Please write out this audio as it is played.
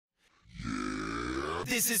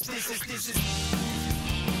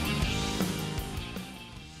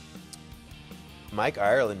Mike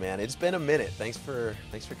Ireland, man, it's been a minute. Thanks for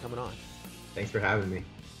coming on, Thanks for having me.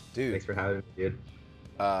 dude. Thanks for having me, dude.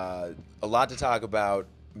 A lot to talk about.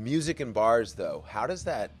 Music and bars, though. How does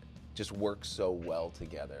that just work so well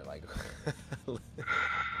together? Like,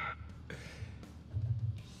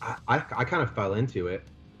 I kind of fell into it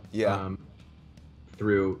yeah,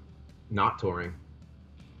 through not touring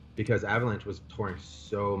because Avalanche was touring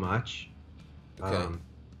so much okay,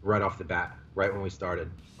 right off the bat, right when we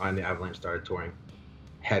started. The Avalanche started touring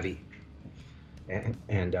heavy.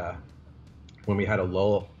 And when we had a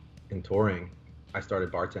lull in touring, I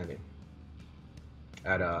started bartending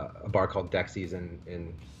at a bar called Dexy's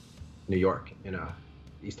in New York, in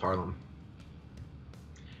East Harlem.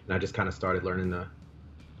 And I just kind of started learning the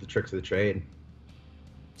tricks of the trade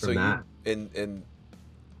from so that.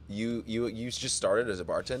 you just started as a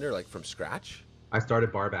bartender, like from scratch? I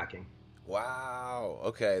started bar backing. Wow.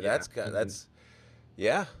 Okay, Yeah.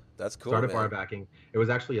 yeah, that's cool, Started man. bar backing. It was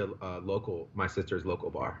actually a local, my sister's local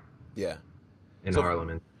bar Yeah. in So Harlem,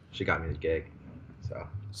 and she got me the gig.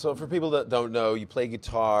 So for people that don't know, you play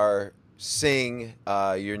guitar, sing.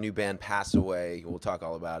 Your new band, Pass Away. We'll talk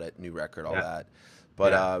all about it. New record, all Yeah. that.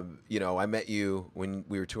 But Yeah. I met you when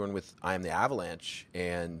we were touring with I Am the Avalanche,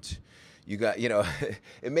 and you got,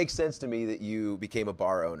 it makes sense to me that you became a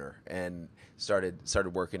bar owner and started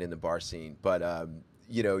working in the bar scene. But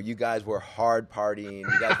you guys were hard partying.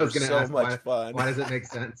 You guys I were was gonna so ask much fun. why does it make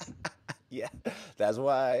sense? Yeah, that's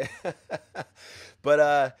why.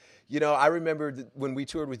 But I remember when we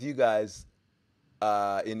toured with you guys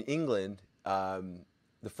in England.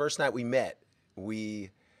 The first night we met,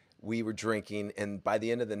 we were drinking, and by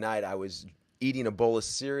the end of the night, I was eating a bowl of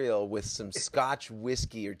cereal with some Scotch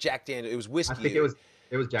whiskey or Jack Daniel. It was whiskey. I think it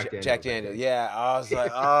was Jack Daniels. Jack Daniel. Yeah, I was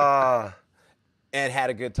like, oh, and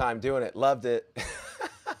had a good time doing it. Loved it.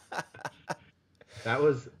 That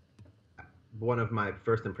was one of my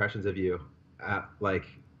first impressions of you. Like,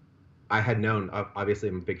 I had known, obviously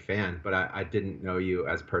I'm a big fan, but I didn't know you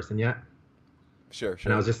as a person yet. Sure.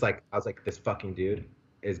 And I was like, this fucking dude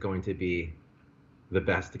is going to be the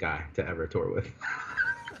best guy to ever tour with.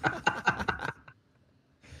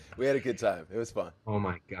 We had a good time. It was fun. Oh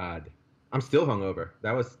my God. I'm still hungover.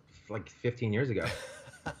 That was like 15 years ago.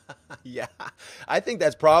 Yeah, I think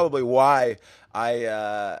that's probably why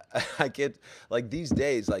I I get, like, these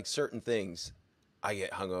days, like, certain things I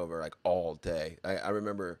get hungover like all day. I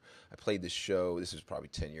remember I played this show. This was probably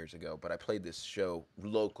 10 years ago, but I played this show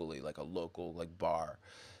locally, like a local like bar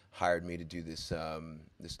hired me to do this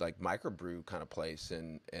this like microbrew kind of place,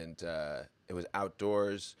 and it was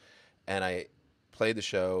outdoors, and I played the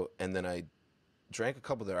show, and then I drank a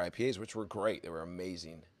couple of their IPAs, which were great. They were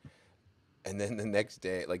amazing. And then the next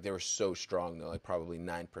day, like, they were so strong, though, like probably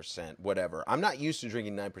 9%, whatever. I'm not used to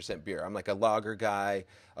drinking 9% beer. I'm like a lager guy,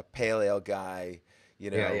 a pale ale guy,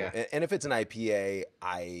 Yeah. And if it's an IPA,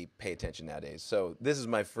 I pay attention nowadays. So this is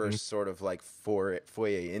my first sort of like foyer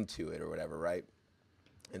into it or whatever, right?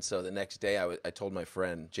 And so the next day, I told my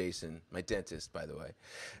friend Jason, my dentist, by the way,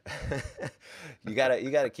 you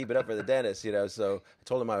gotta keep it up for the dentist, So I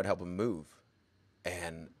told him I would help him move,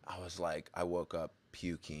 and I was like, I woke up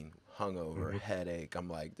puking, hungover, headache. I'm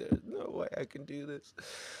like, there's no way I can do this,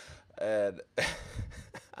 and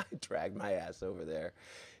I dragged my ass over there.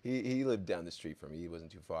 He lived down the street from me. He wasn't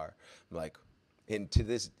too far. I'm like, into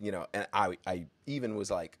this, and I even was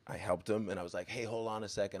like, I helped him, and I was like, hey, hold on a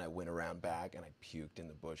second. I went around back, and I puked in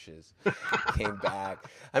the bushes. Came back.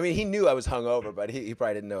 I mean, he knew I was hungover, but he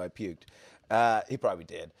probably didn't know I puked. He probably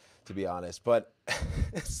did, to be honest. But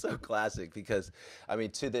it's so classic because, I mean,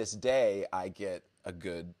 to this day, I get a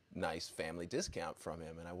good, nice family discount from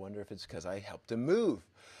him, and I wonder if it's because I helped him move.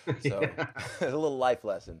 So a little life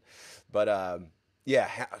lesson. But yeah,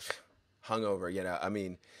 hungover. I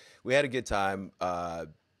mean, we had a good time.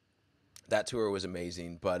 That tour was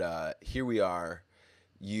amazing. But here we are.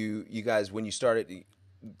 You guys, when you started,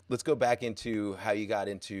 let's go back into how you got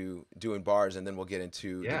into doing bars, and then we'll get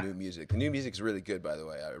into the new music. The new music is really good, by the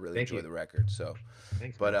way. I really enjoy the record. So,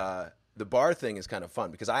 Thanks, but man. the bar thing is kind of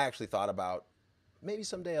fun because I actually thought about maybe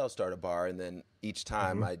someday I'll start a bar, and then each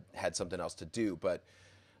time I had something else to do. But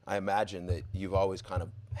I imagine that you've always kind of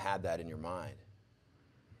had that in your mind.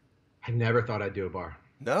 I never thought I'd do a bar.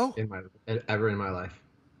 No? Ever in my life.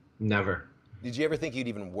 Never. Did you ever think you'd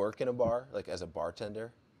even work in a bar, like as a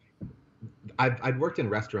bartender? I'd worked in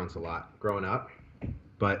restaurants a lot growing up,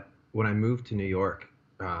 but when I moved to New York,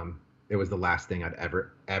 it was the last thing I'd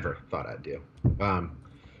ever thought I'd do.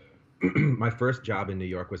 My first job in New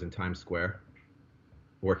York was in Times Square,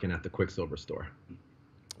 working at the Quicksilver store,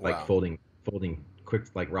 like Wow. folding quick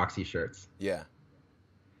like Roxy shirts. Yeah.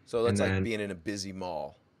 So And that's like then being in a busy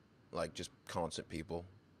mall, like just constant people.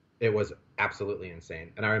 it was absolutely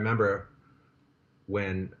insane. And I remember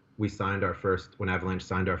when when Avalanche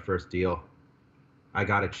signed our first deal, I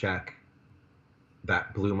got a check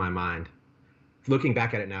that blew my mind. Looking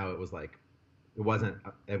back at it now, it was like it wasn't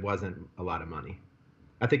a lot of money.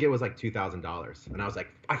 I think it was like $2,000, and I was like,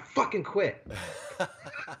 I fucking quit.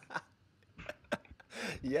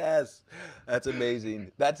 Yes, that's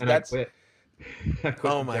amazing. And I That's. quit. I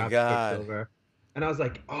quit Oh the my job at God. Quicksilver, and I was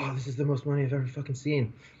like, oh, this is the most money I've ever fucking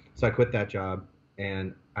seen. So I quit that job,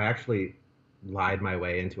 and I actually lied my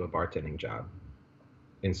way into a bartending job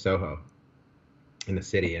in Soho, in the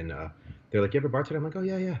city, and they're like, you ever bartend? I'm like, oh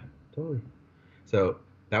yeah, yeah, totally. So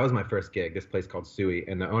that was my first gig. This place called Suey,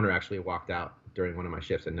 and the owner actually walked out during one of my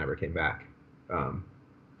shifts and never came back. Um,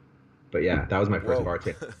 but yeah, that was my first Whoa.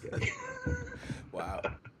 bartending gig. Wow.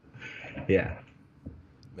 Yeah,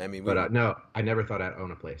 I mean, but no, I never thought I'd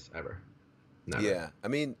own a place ever. Never. yeah. I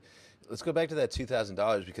mean, let's go back to that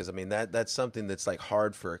 $2,000 because I mean that's something that's like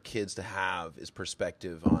hard for kids to have is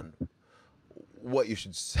perspective on what you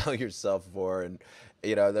should sell yourself for, and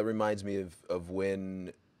that reminds me of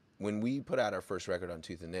when we put out our first record on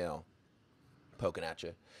Tooth and Nail, Poking at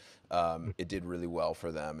You. It did really well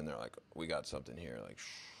for them, and they're like, we got something here, like.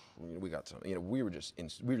 We got something. We were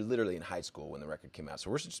literally in high school when the record came out,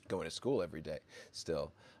 so we're just going to school every day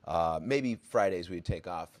still. Maybe Fridays we'd take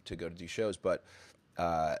off to go to do shows, but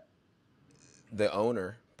the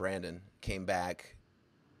owner, Brandon, came back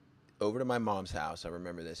over to my mom's house. I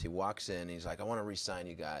remember this. He walks in, and he's like, I want to re-sign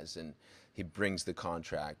you guys, and he brings the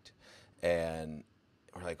contract, and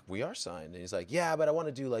we're like, we are signed. And he's like, yeah, but I want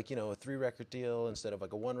to do like, a 3-record deal instead of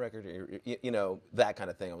like a 1-record, that kind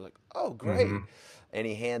of thing. I was like, oh, great. Mm-hmm. And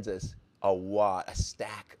he hands us a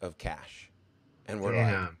stack of cash. And we're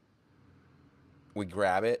like, we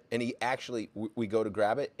grab it. And he actually, we go to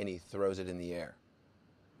grab it and he throws it in the air.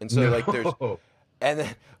 And so like and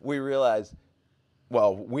then we realize,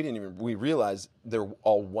 well, we realized they're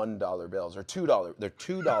all $1 bills or they're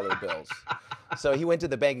 $2 bills. So he went to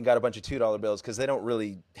the bank and got a bunch of $2 bills because they don't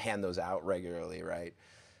really hand those out regularly, right?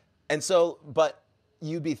 And so, but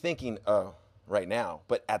you'd be thinking, oh, right now.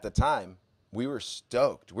 But at the time, we were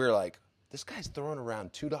stoked. We were like, this guy's throwing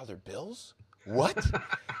around $2 bills? What?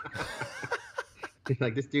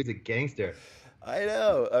 Like, this dude's a gangster. I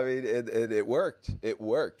know. I mean, it worked. It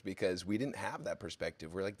worked because we didn't have that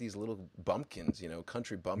perspective. We're like these little bumpkins,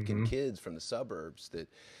 country bumpkin kids from the suburbs that,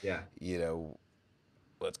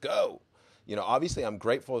 let's go. Obviously I'm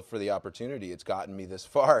grateful for the opportunity. It's gotten me this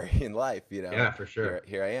far in life, Yeah, for sure.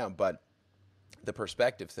 Here I am. But the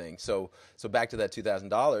perspective thing. So back to that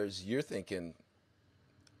 $2,000, you're thinking,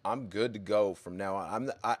 I'm good to go from now on.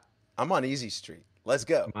 I'm on easy street. Let's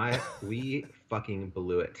go. We fucking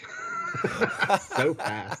blew it. So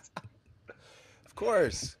fast. Of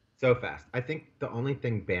course. So fast. I think the only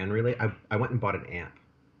thing band related, I went and bought an amp,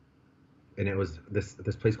 and it was this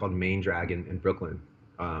place called Main Dragon in Brooklyn.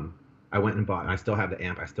 I went and bought, and I still have the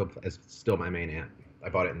amp. It's still my main amp. I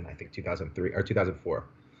bought it in I think 2003 or 2004,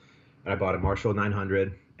 and I bought a Marshall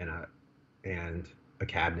 900 and a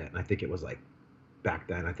cabinet. And I think it was like back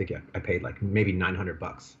then. I think I paid like maybe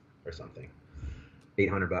 $900 or something.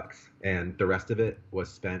 $800, and the rest of it was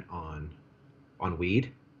spent on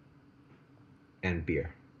weed and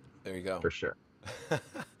beer. There you go. For sure.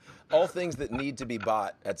 All things that need to be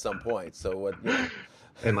bought at some point. So what?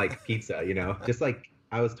 And like pizza, just like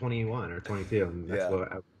I was 21 or 22, and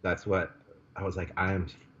that's what I was like. I am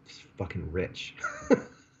fucking rich. I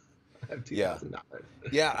have $2,000.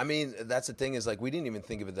 Yeah. I mean, that's the thing is like we didn't even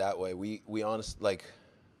think of it that way. We honestly, like,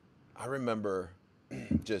 I remember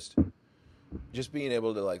just being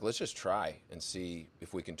able to like, let's just try and see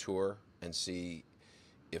if we can tour and see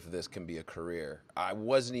if this can be a career. I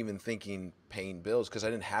wasn't even thinking paying bills because I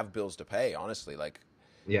didn't have bills to pay, honestly. Like,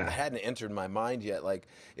 I hadn't entered my mind yet. Like,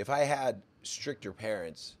 if I had stricter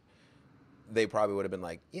parents, they probably would have been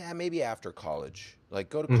like, yeah, maybe after college. Like,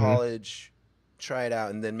 go to college, try it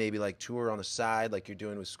out, and then maybe like tour on the side like you're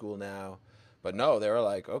doing with school now. But no, they were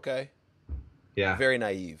like, okay. Yeah. Very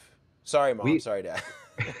naive. Sorry, Mom. Sorry, Dad.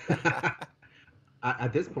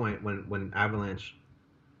 At this point, when Avalanche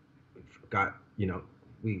got,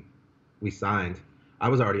 we signed, I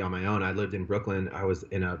was already on my own. I lived in Brooklyn.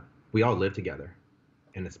 We all lived together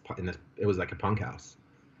in this, it was like a punk house.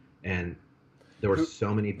 And there were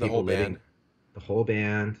so many people living, the whole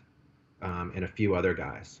band, and a few other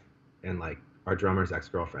guys. And like our drummer's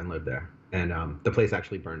ex-girlfriend lived there. And the place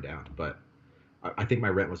actually burned down, but I think my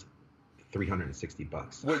rent was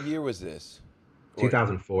 $360. What year was this? Or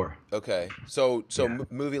 2004. okay, so Yeah.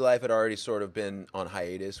 movie life had already sort of been on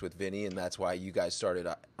hiatus with Vinny, and that's why you guys started.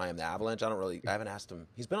 I am the Avalanche. I haven't asked him.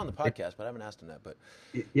 He's been on the It, podcast, but I haven't asked him that. But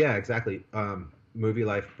yeah, exactly. Movie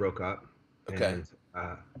life broke up, okay, and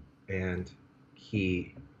uh, and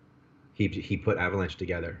he he put Avalanche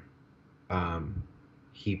together. Um,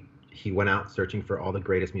 he went out searching for all the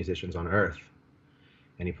greatest musicians on earth,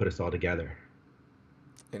 and he put us all together.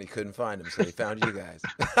 and he couldn't find him, so he found you guys.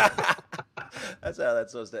 That's how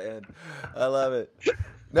that's supposed to end. I love it.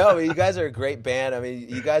 No, but you guys are a great band. I mean,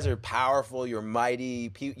 you guys are powerful. You're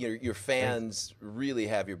mighty. Your Thanks. fans really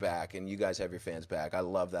have your back, and you guys have your fans back. I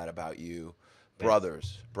love that about you, Thanks.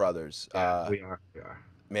 brothers. Yeah, we are. We are.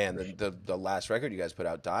 Man, For sure. the last record you guys put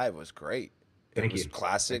out, Dive, was great. It Thank was you.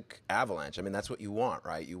 classic Avalanche. I mean, that's what you want,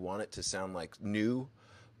 right? You want it to sound like new,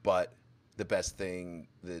 but the best thing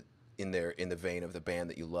that in the vein of the band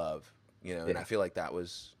that you love, you know. And I Yeah. feel like that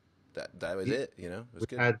was We, it. You know, it was we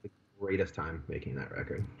good. had the greatest time making that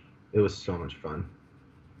record. It was so much fun.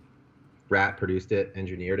 Rat produced it,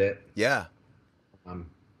 engineered it. Yeah, Um,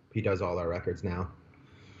 he does all our records now.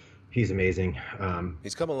 He's amazing.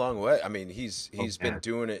 he's come a long way. I mean, Oh he's been man,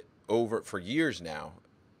 doing it over for years now,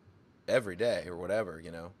 every day or whatever.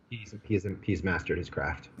 You know. he's mastered his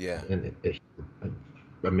craft, Yeah, and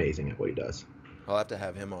amazing at what he does. I'll have to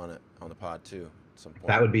have him on the pod too at some point.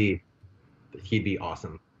 That would be, he'd be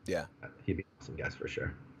awesome. Yeah. He'd be an awesome guest for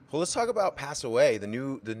sure. Well, let's talk about Pass Away, the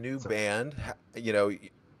new So, band. You know,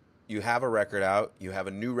 you have a record out. You have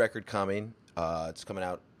a new record coming. It's coming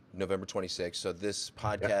out November 26th. So this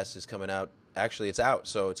yep, podcast is coming out. Actually, it's out.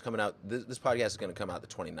 So it's coming out. This podcast is going to come out the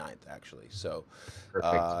 29th, actually. So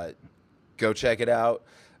perfect. uh, go check it out.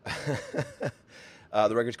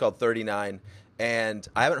 The record's called 39. And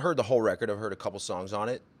I haven't heard the whole record. I've heard a couple songs on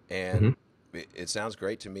it. Hmm. And it sounds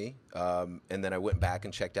great to me. And then I went back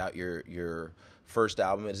and checked out your first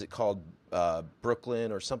album. Is it called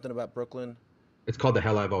Brooklyn or something about Brooklyn? It's called The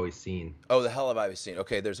Hell I've Always Seen. Oh, the hell have I seen?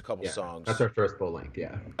 Okay, there's a couple Yeah, that's songs. our first full length.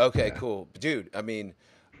 Yeah, Okay, yeah. cool, dude. I mean,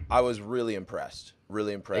 I was really impressed.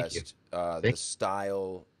 Really Thank you. impressed. The Thank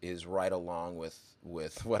style is right along with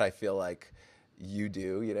what I feel like you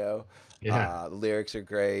do. You know, you. Yeah. lyrics are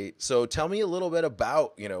great. So tell me a little bit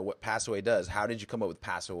about what Pass Away does. How did you come up with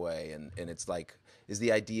Pass Away? And it's like, is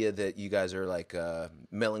the idea that you guys are like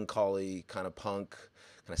melancholy kind of punk,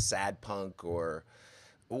 kind of sad punk, or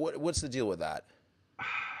what's the deal with that?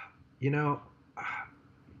 You know,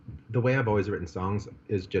 the way I've always written songs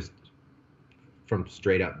is just from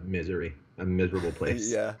straight up misery, a miserable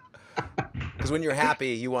place. Yeah, because when you're happy,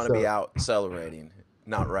 you want to be So out celebrating,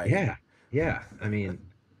 not writing. yeah, yeah. I mean,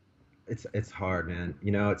 it's hard, man.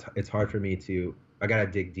 You know, it's hard for me to. I gotta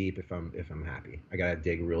dig deep if I'm happy. I gotta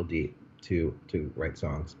dig real deep to write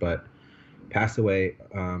songs. But Pass Away,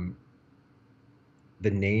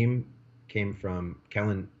 the name came from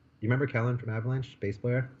Kellen. You remember Kellen from Avalanche, bass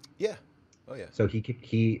player? Yeah. Oh yeah. So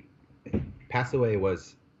he Pass Away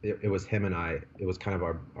was it was him and I. It was kind of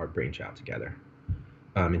our brainchild together,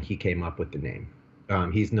 and he came up with the name.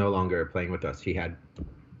 He's no longer playing with us. He had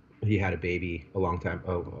a baby a long time,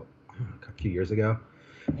 a few years ago,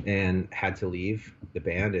 and had to leave the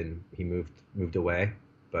band, and he moved away.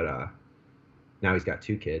 But now he's got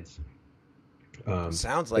two kids.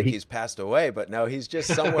 Sounds But like he's passed away, but no, he's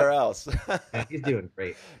just somewhere else. and he's doing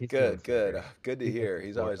great. He's doing Good, so good, great. good to He's looking hear.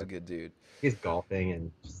 He's forward always a to- good dude. He's golfing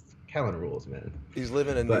and just Kellen rules, man. He's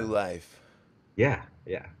living a new But life. yeah,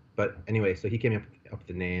 yeah. But anyway, so he came up with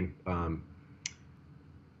the name.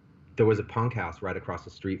 There was a punk house right across the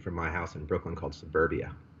street from my house in Brooklyn called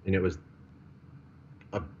Suburbia, and it was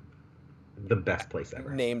a, the best place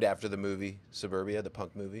ever. Named after the movie Suburbia, the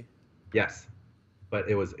punk movie. Yes, but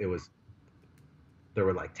it was there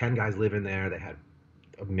were like 10 guys living there. They had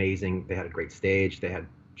they had a great stage. They had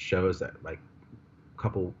shows at like a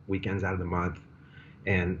couple weekends out of the month.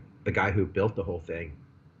 And the guy who built the whole thing,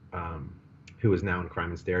 who is now in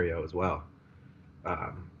Crime and Stereo as well,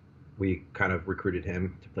 we kind of recruited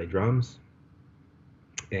him to play drums.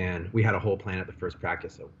 And we had a whole plan at the first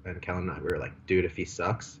practice. And Kellen and I, we were like, dude, if he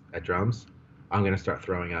sucks at drums, I'm going to start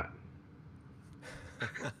throwing up.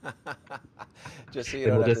 Just so you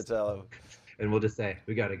And don't we'll have just to tell him. and we'll just say,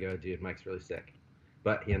 we got to go, dude. Mike's really sick.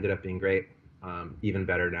 But he ended up being great, even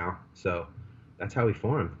better now. So that's how we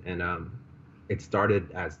formed. And it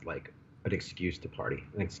started as like an excuse to party,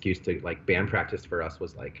 an excuse to like band practice for us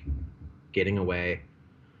was like getting away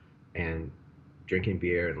and drinking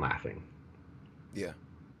beer and laughing Yeah.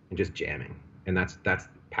 and just jamming. And that's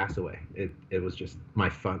Pass Away. It was just my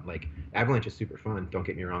fun. Like Avalanche is super fun. Don't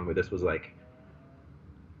get me wrong, but this was like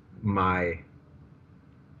my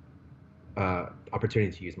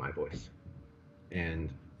opportunity to use my voice. and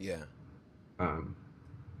Yeah. um,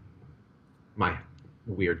 my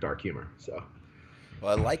weird dark humor. So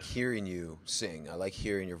Well, I like hearing you sing. I like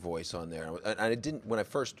hearing your voice on there. And I didn't when I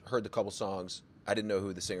first heard the couple songs, I didn't know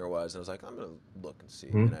who the singer was, and I was like, I'm gonna look and see.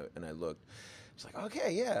 mhm. And I looked. It's like,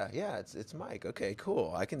 okay, yeah, yeah, it's Mike. Okay,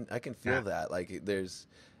 cool. I can feel Yeah, that. Like there's,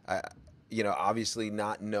 I, obviously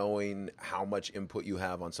not knowing how much input you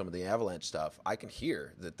have on some of the Avalanche stuff, I can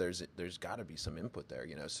hear that there's got to be some input there.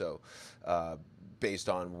 So uh, based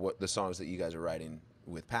on what the songs that you guys are writing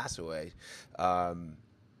with Pass Away.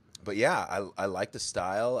 But yeah, I like the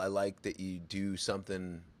style. I like that you do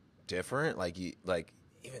something different. Like you like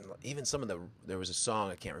even some of there was a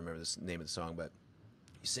song, I can't remember the name of the song, but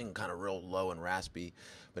you sing kind of real low and raspy,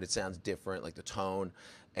 but it sounds different, like the tone,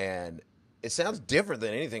 and it sounds different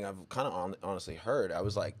than anything I've kind of honestly heard. I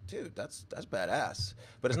was like, dude, that's badass.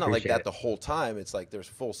 But it's not like appreciate that it. the whole time. It's like there's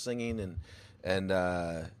full singing and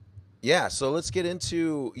yeah. So let's get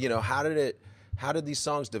into how did these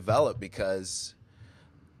songs develop? Because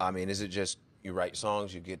I mean, is it just you write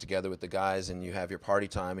songs, you get together with the guys, and you have your party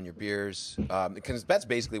time and your beers? Because that's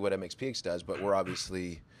basically what MXPX does. But we're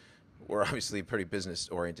obviously pretty business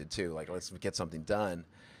oriented too. Like, let's get something done.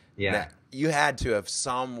 Yeah, Now, you had to have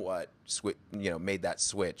somewhat made that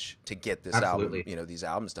switch to get this album, absolutely. these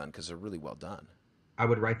albums done because they're really well done. I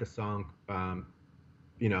would write the song.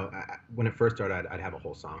 When it first started, I'd have a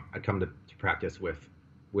whole song. I'd come to practice with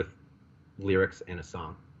lyrics and a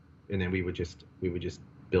song, and then we would just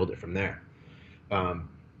build it from there. Um,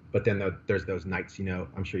 but then there's those nights,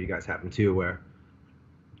 I'm sure you guys have them too, where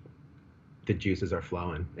the juices are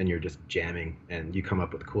flowing and you're just jamming and you come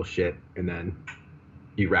up with cool shit, and then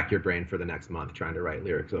you rack your brain for the next month trying to write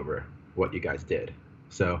lyrics over what you guys did.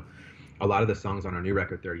 So a lot of the songs on our new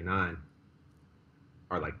record 39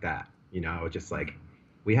 are like that. Just like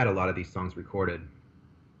we had a lot of these songs recorded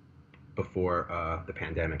before the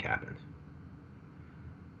pandemic happened,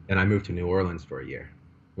 and I moved to New Orleans for a year,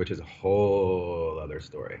 which is a whole other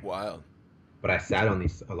story. Wild. But I sat on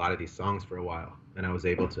a lot of these songs for a while, and I was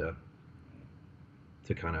able to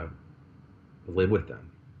kind of live with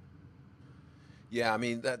them. Yeah, I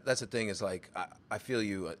mean that's the thing is like I feel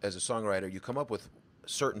you as a songwriter. You come up with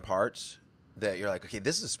certain parts that you're like, okay,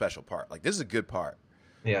 this is a special part. Like this is a good part.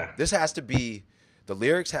 Yeah, This has to be the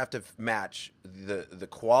lyrics have to match the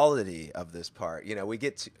quality of this part. We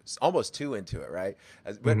get almost too into it, right?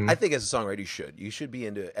 But hmm I think as a songwriter, you should be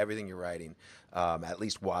into everything you're writing, at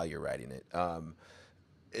least while you're writing it.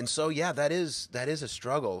 And so yeah, that is a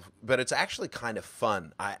struggle, but it's actually kind of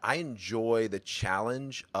fun. I enjoy the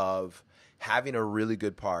challenge of having a really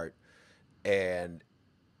good part and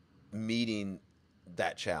meeting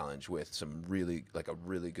that challenge with some really like a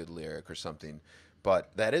really good lyric or something.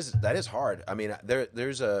 But that is hard. I mean,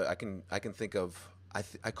 there's I can think of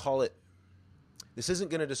I call it. This isn't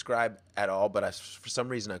going to describe at all, but for some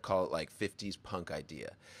reason I call it like 50s punk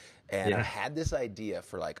idea. And I yeah, had this idea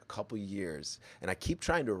for like a couple years, and I keep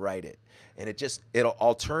trying to write it, and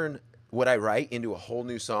I'll turn what I write into a whole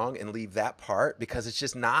new song and leave that part because it's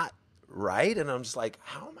just not right, and I'm just like,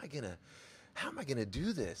 how am I gonna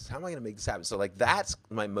do this? How am I gonna make this happen? So like that's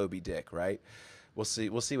my Moby Dick, right? We'll see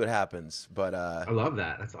what happens, but I love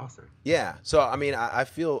that. That's awesome. yeah. So I mean, I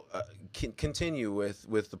feel continue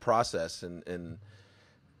with the process and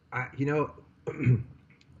I you know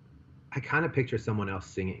I kind of picture someone else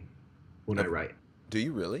singing when I uh, write. do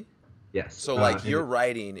you really? Yes, So like and you're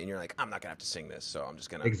writing and you're like, I'm not gonna have to sing this, so I'm just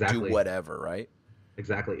gonna do exactly, whatever, right?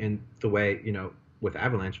 exactly. And the way with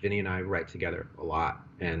Avalanche, Vinny and I write together a lot,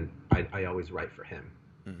 and I always write for him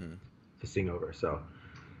Mm-hmm. to sing over. So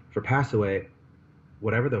for Pass Away,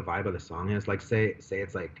 whatever the vibe of the song is, like say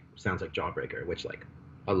it's like sounds like Jawbreaker, which like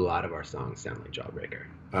a lot of our songs sound like Jawbreaker.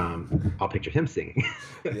 I'll picture him singing,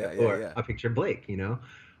 Yeah, yeah, or yeah. I'll picture Blake,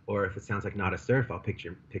 or if it sounds like Not a Surf, I'll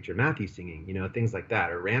picture Matthew singing, things like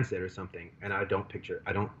that, or Rancid or something. And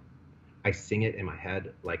I sing it in my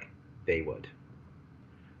head like they would.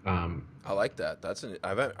 Um, I like that. I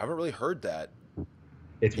haven't really heard that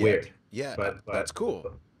it's yet. weird, Yeah, but that's but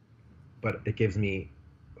cool. but it gives me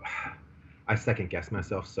I second guess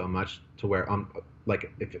myself so much to where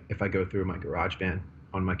like if I go through my GarageBand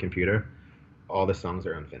on my computer, all the songs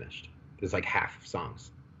are unfinished. There's like half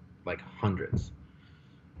songs, like hundreds.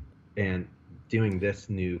 And doing this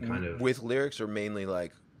new kind of With lyrics or mainly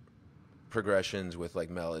like progressions with like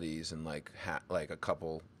melodies and like like a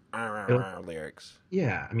couple it'll- lyrics.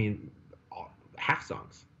 yeah, I mean half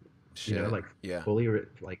songs, Shit. like Yeah. fully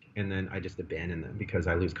like, and then I just abandon them because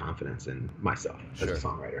I lose confidence in myself as a Sure.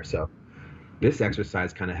 songwriter. So this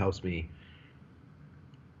exercise kind of helps me.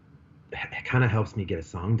 It kind of helps me get a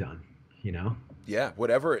song done, you know. Yeah,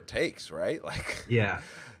 whatever it takes, right? Like, Yeah,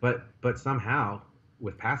 but somehow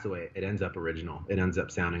with Pass Away, it ends up original. It ends up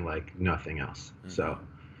sounding like nothing else. mhm. So,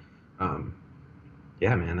 um,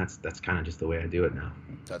 yeah, man, that's kind of just the way I do it now.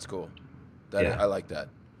 That's cool. Yeah, I like that.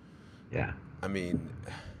 yeah. I mean,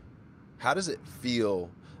 how does it feel?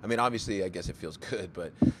 I mean, obviously, I guess it feels good,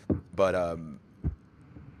 but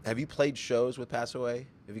have you played shows with Pass Away?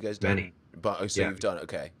 Have you guys done? Many. But so Yeah, you've done.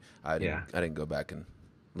 Okay, yeah, I didn't go back and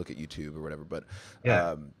look at YouTube or whatever, but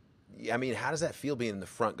yeah. um, yeah, I mean, how does that feel being in the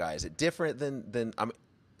front guy? Is it different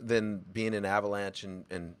than being in Avalanche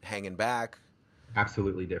and hanging back?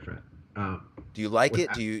 Absolutely different. Um, Do you like with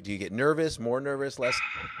it? Do you get nervous? More nervous? Less?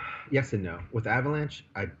 Yes and no. With Avalanche,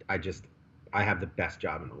 I have the best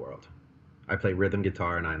job in the world. I play rhythm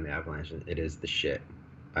guitar and I'm the Avalanche, and it is the shit.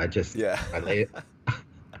 I just Yeah. I lay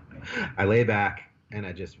I lay back and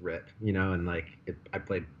I just rip, and I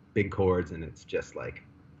play big chords and it's just like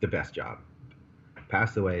the best job.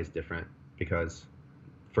 Passed Away is different because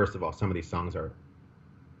first of all, some of these songs are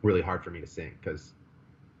really hard for me to sing because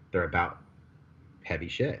they're about heavy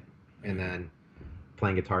shit, and Mhm. then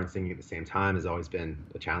playing guitar and singing at the same time has always been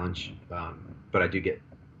a challenge. But I do get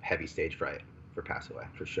heavy stage fright for Pass Away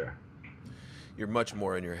for sure. You're much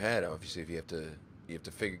more in your head. Obviously, if you have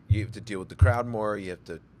to deal with the crowd more. You have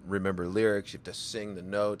to remember lyrics. You have to sing the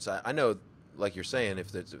notes. I know, like you're saying,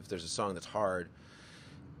 if there's a song that's hard,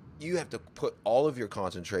 you have to put all of your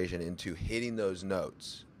concentration into hitting those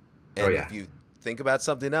notes. Oh And yeah, if you think about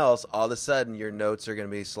something else, all of a sudden your notes are going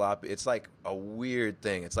to be sloppy. It's like a weird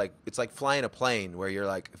thing. It's like flying a plane where you're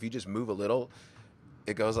like, if you just move a little,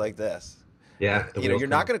 it goes like this. yeah. The wheels You're come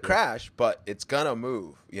not off. going to crash, but it's going to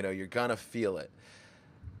move. You're going to feel it.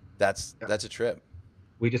 That's Yeah. that's a trip.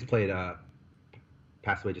 We just played.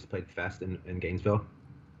 Pass Away just played Fest in Gainesville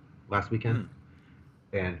last weekend,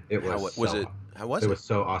 Hmm. and it was Was it? How was it it? was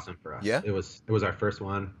so awesome for us. Yeah. It was our first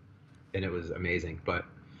one, and it was amazing. But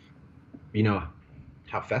you know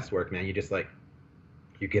how fests work, man. You just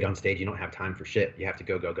you get on stage, you don't have time for shit. You have to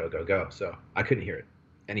go, go, go, go, go. So I couldn't hear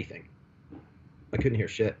anything. I couldn't hear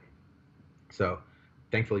shit. So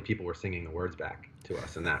thankfully people were singing the words back to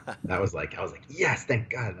us, and that was I was like, yes, thank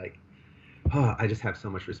God. I just have so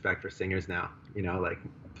much respect for singers now.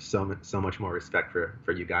 So much more respect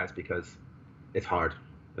for you guys because it's hard.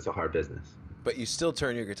 It's a hard business. But you still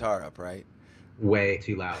turn your guitar up, right? Way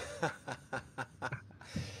too loud.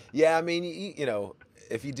 Yeah, I mean,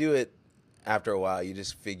 if you do it after a while, you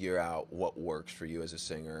just figure out what works for you as a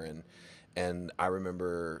singer. And I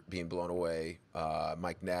remember being blown away.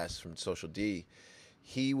 Mike Ness from Social D,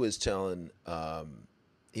 he was telling,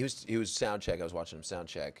 he was sound check. I was watching him sound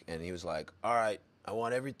check, and he was like, "All right, I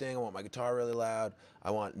want everything. I want my guitar really loud.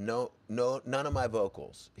 I want none of my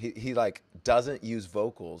vocals." He like doesn't use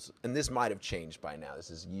vocals, and this might have changed by now. This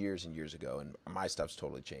is years and years ago, and my stuff's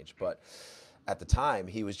totally changed, but at the time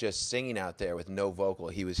he was just singing out there with no vocal.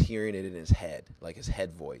 He was hearing it in his head, like his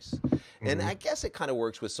head voice. And Hmm. I guess it kind of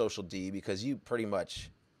works with Social D because you pretty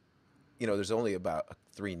much, there's only about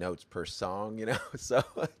 3 notes per song, so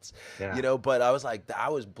it's, Yeah. but I was like, I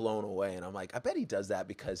was blown away. And I'm like, I bet he does that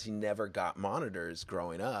because he never got monitors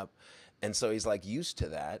growing up. And so he's like used to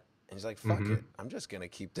that. And he's like, fuck Hmm. it. I'm just going to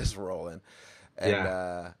keep this rolling. And, Yeah.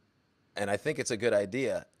 uh, and I think it's a good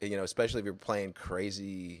idea, especially if you're playing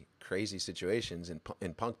crazy, crazy situations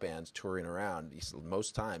in punk bands touring around.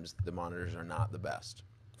 Most times the monitors are not the best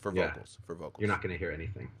for Yeah. vocals. For vocals, You're not going to hear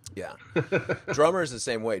anything. yeah. Drummers the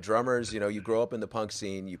same way. Drummers, you grow up in the punk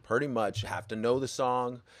scene. You pretty much have to know the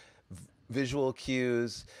song, visual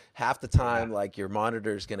cues. Half the Yeah. time, like your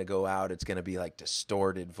monitor's gonna go out. It's gonna be like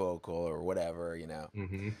distorted vocal or whatever.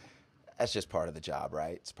 Hmm. That's just part of the job,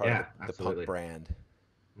 right? It's part of Yeah, the punk absolutely. brand.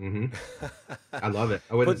 Hmm. I love it.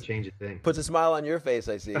 I wouldn't puts change a thing. puts a smile on your face.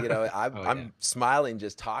 I see. I'm Oh yeah. I'm smiling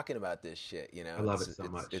just talking about this shit. I love it so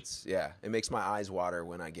much. It's yeah. It makes my eyes water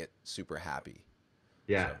when I get super happy.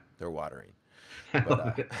 Yeah. So they're watering. I But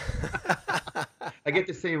love it. I get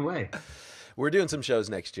the same way. we're doing some shows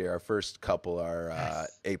next year. Our first couple are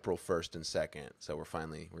Yes. April 1st and 2nd. So we're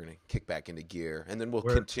gonna kick back into gear, and then we'll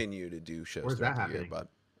Where continue to do shows where's that throughout the year. happening?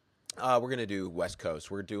 But we're gonna do West Coast.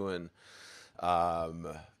 We're doing um,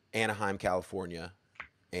 Anaheim, California,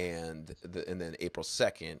 and then April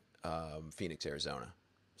 2nd, Phoenix, Arizona.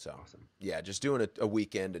 So Awesome. yeah, just doing a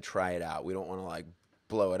weekend to try it out. We don't want to like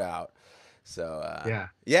blow it out. So Yeah.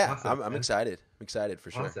 yeah, Awesome, I'm man. excited. I'm excited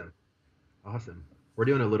for sure. Awesome. Awesome. We're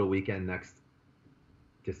doing a little weekend next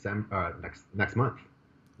December next month.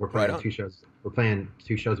 We're Right playing on. 2 shows. We're playing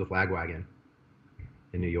 2 shows with Lagwagon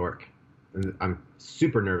in New York. And I'm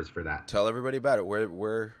super nervous for that. Tell everybody about it. We're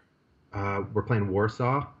We're playing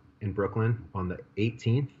Warsaw in Brooklyn on the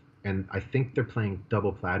 18th, and I think they're playing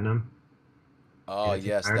Double Platinum in Oh its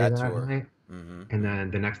yes, entirety that that tour. night, Mm-hmm. and Mm-hmm.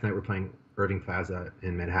 then the next night we're playing Irving Plaza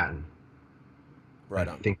in Manhattan. I Right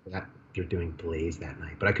on. think that they're doing Blaze that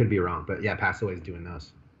night, but I could be wrong. But yeah, Passaway is doing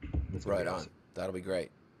those. That's gonna Right be on. awesome. That'll be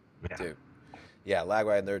great, Yeah, dude. Yeah,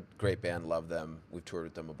 Lagwagon, they're a great band. Love them. We've toured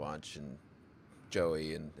with them a bunch, and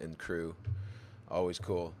Joey and crew, always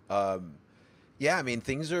cool. Yeah, I mean,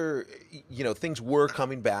 things are, things were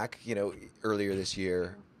coming back, earlier this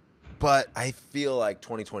year, but I feel like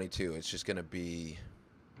 2022, it's just going to be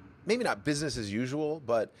maybe not business as usual,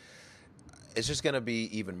 but it's just going to be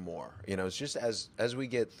even more. It's just as we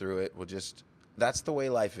get through it, we'll just that's the way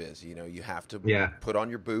life is. You have to yeah, put on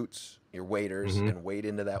your boots, your waders, hmm and wade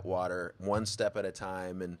into that water one step at a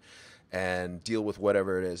time, and deal with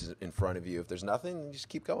whatever it is in front of you. If there's nothing, you just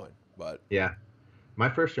keep going. But yeah. My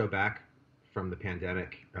first show back from the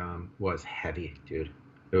pandemic was heavy, dude.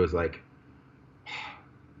 It was like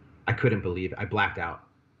I couldn't believe it. I blacked out,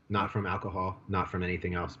 not from alcohol, not from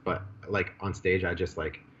anything else, but like on stage, I just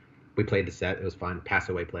like we played the set. It was fun.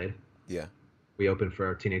 Passaway played. yeah, We opened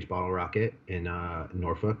for Teenage Bottle Rocket in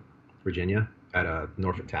Norfolk, Virginia, at a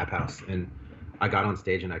Norfolk Tap House, and I got on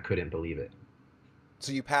stage and I couldn't believe it.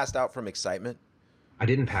 so you passed out from excitement. I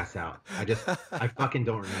didn't pass out. I fucking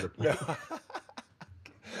don't remember No. playing.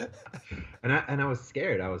 And I was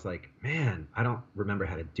scared. I was like, man, I don't remember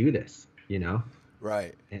how to do this, you know?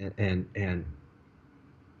 Right. And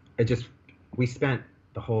it just we spent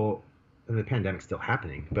the whole and the pandemic's still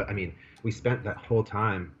happening, but I mean, we spent that whole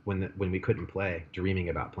time when we couldn't play dreaming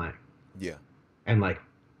about playing. Yeah. And like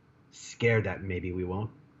scared that maybe we won't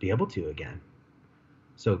be able to again.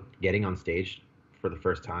 So getting on stage for the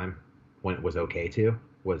first time when it was okay to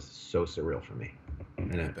was so surreal for me. I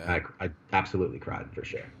And bet. I absolutely cried for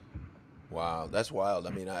sure. Wow, that's wild.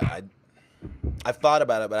 I mean, I've thought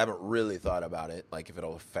about it, but I haven't really thought about it, like if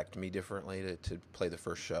it'll affect me differently to play the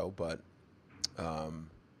first show. But um,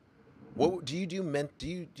 what do you do?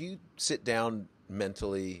 Do you sit down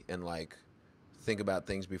mentally and like think about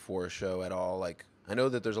things before a show at all? Like I know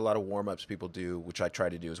that there's a lot of warm ups people do, which I try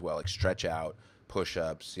to do as well, like stretch out, push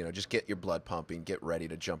ups, just get your blood pumping, get ready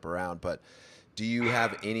to jump around. But do you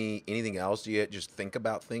have anything else? Do you just think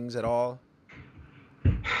about things at all?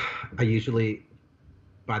 I usually,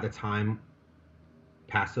 by the time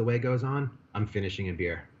Pass Away goes on, I'm finishing a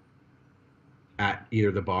beer at either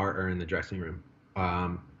the bar or in the dressing room,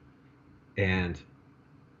 and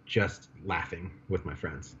just laughing with my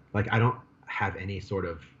friends. Like I don't have any sort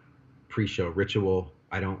of pre-show ritual.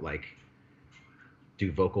 I don't like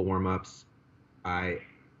do vocal warm-ups. I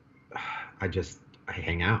I just I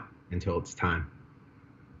hang out until it's time.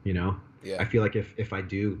 You know, Yeah. I feel like if I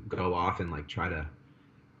do go off and like try to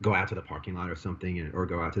go out to the parking lot or something, or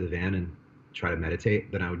go out to the van and try to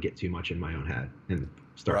meditate, then I would get too much in my own head and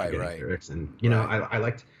start Right. forgetting Right. lyrics. And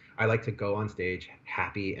Right. I like to go on stage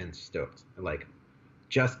happy and stoked. Like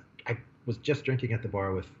just I was just drinking at the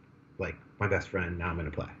bar with like my best friend. Now I'm gonna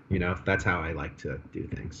play. That's how I like to do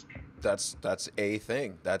things. That's a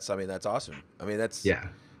thing. I mean that's awesome. I mean that's Yeah,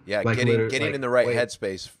 yeah, like getting literally, getting in like the right wait,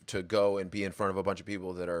 headspace to go and be in front of a bunch of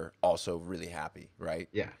people that are also really happy, right?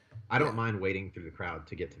 yeah. I Yeah. don't mind waiting through the crowd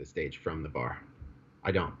to get to the stage from the bar.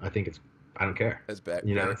 I don't. I think I don't care. That's back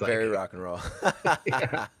very It's very like rock and roll.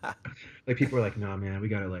 yeah. Like people are like, no, man, we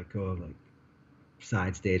gotta like go like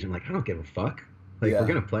side stage. I'm like, I don't give a fuck. Like we're Yeah.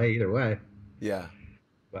 gonna play either way. Yeah.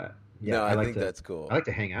 But yeah, No, I think that's cool. I like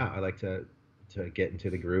to hang out. I like to get into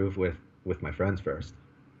the groove with my friends first.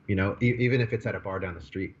 Even if it's at a bar down the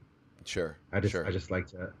street. Sure. I Sure. just like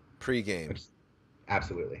to. I Pre-game. just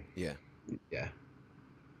absolutely. Yeah. Yeah.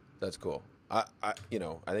 That's cool. I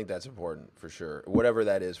think that's important for sure. Whatever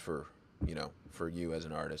that is for you as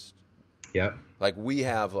an artist. Yep. Like we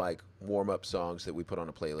have like warm up songs that we put on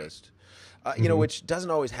a playlist, hmm which doesn't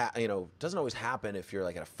always happen if you're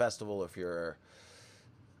like at a festival. If you're,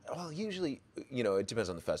 well, usually, it depends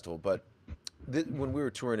on the festival. But when we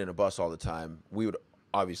were touring in a bus all the time, we would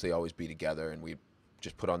obviously always be together and we'd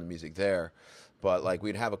just put on the music there. But like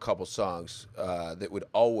we'd have a couple songs that would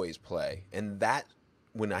always play, and that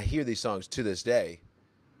when I hear these songs to this day,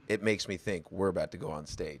 it makes me think we're about to go on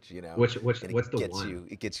stage, and What's the one?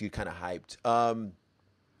 it gets you kind of hyped.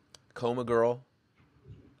 Coma Girl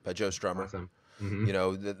by Joe Strummer. Awesome.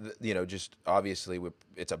 hmm Just obviously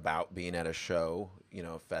it's about being at a show,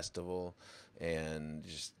 a festival, and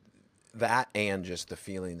just that, and just the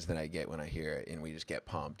feelings that I get when I hear it, and we just get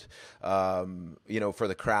pumped. For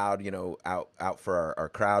the crowd, out for our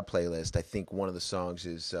crowd playlist, I think one of the songs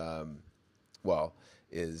is,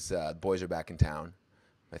 "Boys Are Back in Town"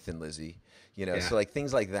 by Thin Lizzy. Yeah. So like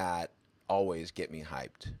things like that always get me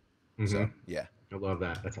hyped. hmm So yeah. I love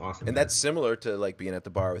that. That's awesome, And man. that's similar to like being at the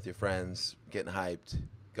bar with your friends, getting hyped,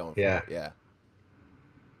 going for Yeah, it. Yeah.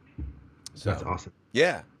 that's So, awesome.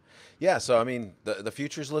 yeah, yeah. So I mean, the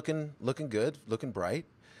future's looking good, looking bright.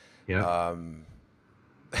 Yep. Um,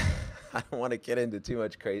 I don't want to get into too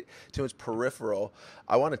much peripheral.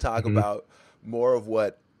 I want to talk Hmm. about more of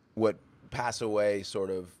what Pass Away sort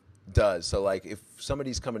of does. So like, if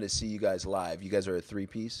somebody's coming to see you guys live, you guys are a three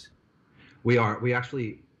piece. We are. We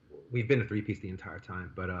actually we've been a three piece the entire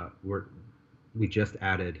time, but we just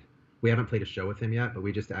added. We haven't played a show with him yet, but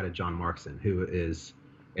we just added John Markson, who is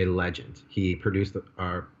a legend. He produced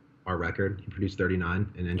our record. He produced 39 and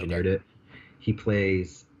Okay. engineered it. He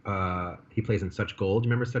plays in Such Gold. You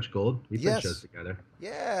remember Such Gold? We played shows Yes. together.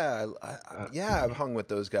 Yeah. Uh, Yeah. I've hung with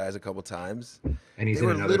those guys a couple times. and he's They in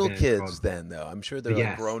were another little band kids called then, though. I'm sure they're like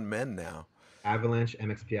Yes, grown men now. Avalanche,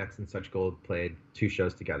 MXPX, and Such Gold played two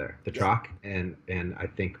shows together. The Yeah. Troc and I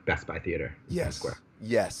think Best Buy Theater in Times Yes. Square. Yeah,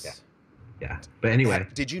 Yes. yeah. But anyway,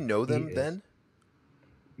 Did you know he them is. then?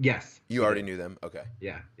 Yes, You we already did. knew them. Okay.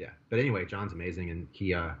 Yeah, yeah. But anyway, John's amazing, and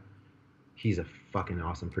he's a fucking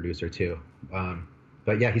awesome producer too.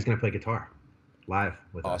 But yeah, he's gonna play guitar live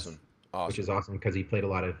with us, Awesome. which Awesome. is awesome because he played a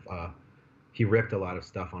lot of he ripped a lot of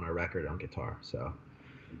stuff on our record on guitar. So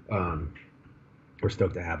um, we're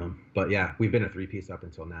stoked to have him. But yeah, we've been a three piece up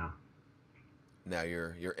until now. Now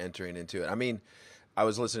you're entering into it. I mean, I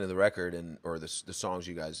was listening to the record or the songs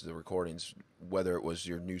you guys, the recordings, whether it was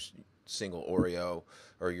your new single Oreo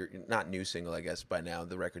or your not new single, I guess by now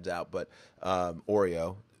the record's out, but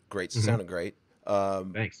Oreo, great, Hmm. sounded great.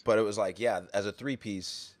 Thanks. But it was like, yeah, as a three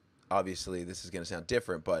piece, obviously this is going to sound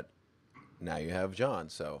different, but now you have John,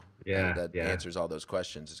 so Yeah, that yeah, answers all those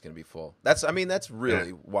questions. It's going to be full. That's yeah.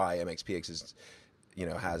 really why MXPX is,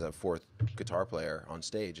 has a fourth guitar player on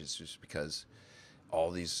stage. It's just because all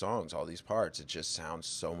these songs, all these parts, it just sounds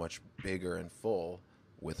so much bigger and full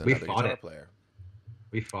with We another fought guitar it. player.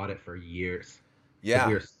 We fought it for years because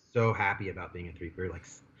we Yeah, were so happy about being a three. We were like,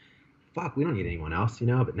 fuck, we don't need anyone else, you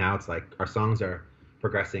know. But now it's like our songs are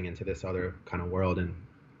progressing into this other kind of world,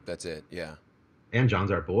 that's it. Yeah. and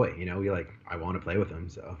John's our boy, you know. We like, I want to play with him,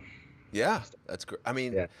 so Yeah, that's great. I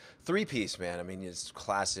mean, yeah. three piece, man. I mean, it's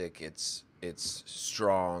classic. It's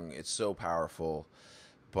strong. It's so powerful.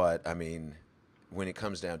 But I mean, when it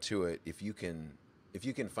comes down to it, if you can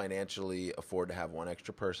financially afford to have one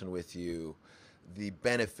extra person with you, the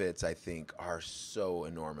benefits I think are so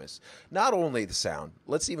enormous. Not only the sound.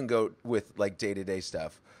 Let's even go with like day to day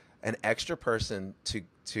stuff. An extra person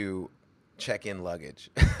to check in luggage.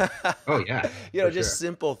 Oh yeah, for Just sure.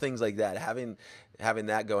 simple things like that. Having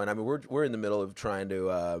that going. I mean, we're in the middle of trying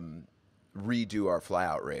to redo our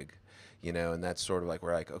flyout rig, and that's sort of like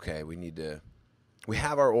we're like, okay, we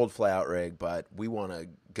have our old flyout rig, but we want to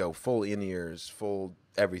go full in ears, full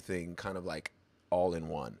everything, kind of like all in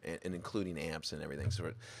one, and including amps and everything. So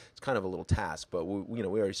it's kind of a little task, but we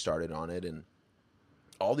already started on it, and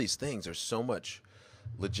all these things. There's so much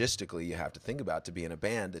logistically you have to think about to be in a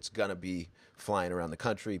band that's gonna be flying around the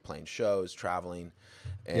country, playing shows, traveling,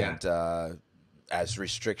 Yeah, and as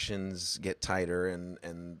restrictions get tighter and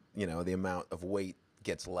the amount of weight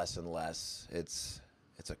gets less and less, it's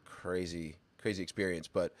a crazy experience.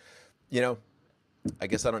 But you know, I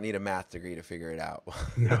guess I don't need a math degree to figure it out.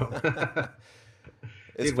 no.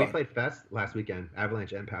 It's Dude, we fun. played Fest last weekend.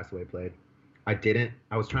 Avalanche and Pass Away played. I didn't.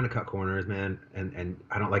 I was trying to cut corners, man, and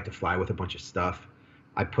I don't like to fly with a bunch of stuff.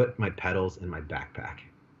 I put my pedals in my backpack,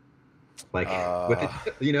 like with Uh,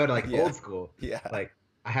 it, like yeah, old school. yeah, Like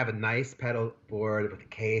I have a nice pedal board with a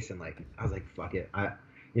case, and like I was like, fuck it. I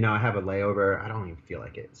have a layover. I don't even feel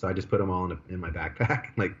like it, so I just put them all in my backpack,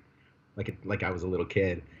 like I was a little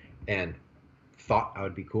kid, and thought I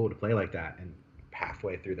would be cool to play like that. And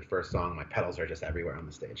halfway through the first song, my pedals are just everywhere on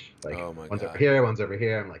the stage. Like oh my one's over god, here, one's over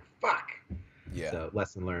here. I'm like, fuck. yeah, So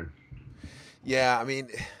lesson learned. yeah. I mean,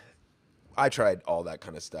 I tried all that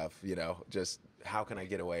kind of stuff, just how can I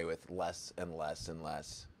get away with less and less and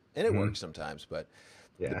less? And it Hmm. works sometimes, but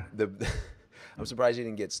Yeah. the I'm surprised you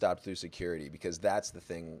didn't get stopped through security because that's the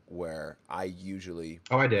thing where I usually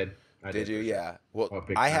Oh, I did. I did did you? for sure. Yeah. Well, Oh,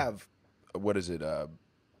 big I time. have what is it? The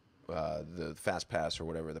fast pass or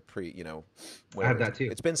whatever the I have whatever that too.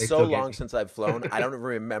 it's been They so still get long me. since I've flown. I don't even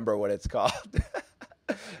remember what it's called.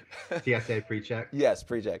 TSA pre-check. Yes,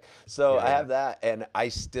 pre-check. So Yeah, I yeah. have that, and I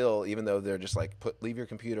still, even though they're just like leave your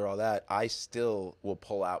computer, all that, I still will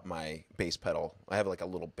pull out my bass pedal. I have like a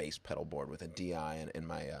little bass pedal board with a DI and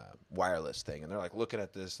my wireless thing, and they're like looking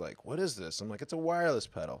at this, like, what is this? I'm like, it's a wireless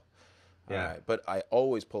pedal. All Yeah. right, but I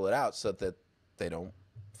always pull it out so that they don't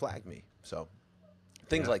flag me. So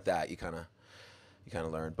things Yeah. like that, you kind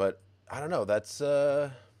of learn. But I don't know.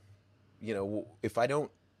 you know, if I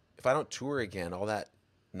don't tour again, all that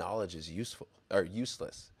knowledge is useful or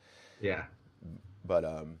useless. Yeah. But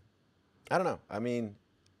I don't know. I mean,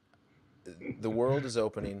 the world is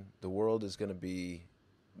opening. The world is going to be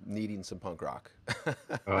needing some punk rock.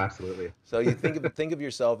 Oh, absolutely. So you think of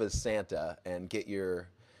yourself as Santa and get your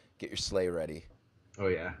sleigh ready. Oh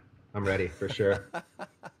yeah, I'm ready for sure.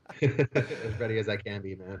 As ready as I can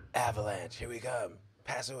be, man. Avalanche, here we come.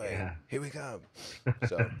 Pass away, Yeah. here we come.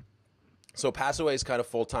 So so Pass Away is kind of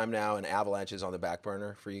full time now, and Avalanche is on the back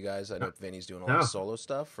burner for you guys. I know Vinny's doing a lot of No, solo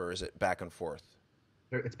stuff, or is it back and forth?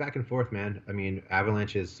 it's back and forth, man. I mean,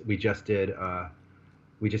 Avalanche is. We just did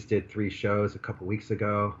 3 shows a couple weeks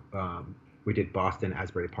ago. We did Boston,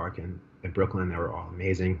 Asbury Park, and Brooklyn. They were all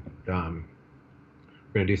amazing. We're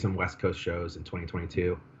gonna do some West Coast shows in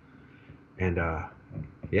 2022, and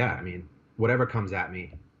yeah, I mean, whatever comes at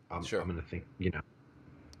me, Sure. I'm gonna think,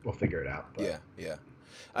 we'll figure it out. But Yeah, yeah.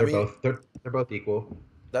 I they're mean, both they're both equal.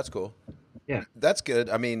 that's cool. Yeah. That's good.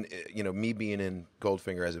 I mean, you know, me being in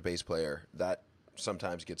Goldfinger as a bass player, that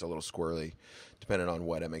sometimes gets a little squirrely, depending on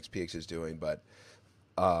what MXPX is doing. But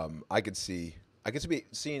I could see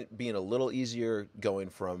seeing being a little easier going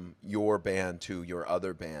from your band to your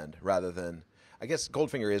other band rather than. I guess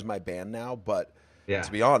Goldfinger is my band now, but Yeah.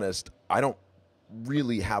 to be honest, I don't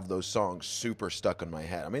really have those songs super stuck in my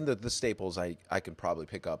head. I mean, the staples I can probably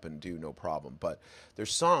pick up and do no problem, but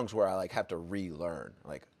there's songs where I like have to relearn.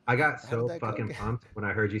 Like, I got how did so that go fucking again? pumped when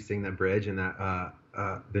I heard you sing that bridge in that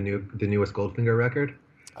the newest Goldfinger record.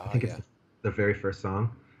 I Oh think it's yeah, the very first song.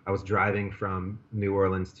 I was driving from New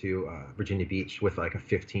Orleans to Virginia Beach with like a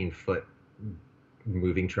 15-foot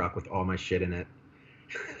moving truck with all my shit in it.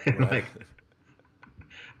 And right. like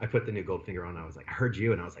I put the new Goldfinger on. I was like, I heard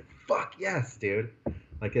you, and I was like, fuck yes, dude.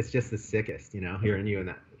 Like it's just the sickest, hearing you and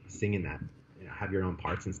that singing that, have your own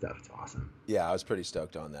parts and stuff. It's awesome. Yeah, I was pretty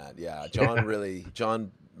stoked on that. Yeah, Yeah.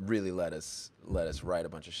 John really let us write a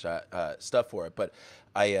bunch of stuff for it. But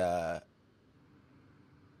I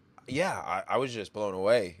yeah, I was just blown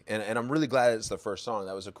away, and I'm really glad it's the first song.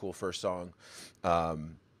 That was a cool first song.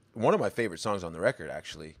 One of my favorite songs on the record,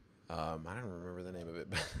 actually. I don't remember the name of it,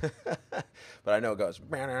 but I know it goes.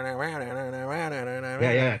 Yeah,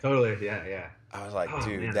 yeah, totally. Yeah, yeah. I was like, Oh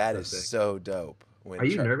dude, man, that so is sick. so dope. Are When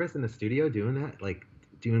you nervous in the studio doing that? Like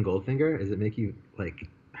doing Goldfinger? Does it make you like?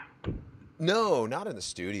 No, not in the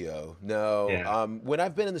studio. No. Yeah. When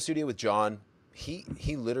I've been in the studio with John, he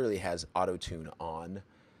literally has auto tune on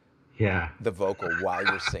Yeah. the vocal while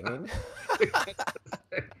you're singing,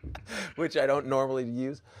 which I don't normally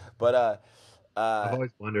use. But I've uh,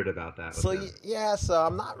 always wondered about that with so him. yeah, so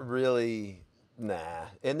I'm not really nah.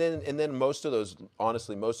 And then most of those,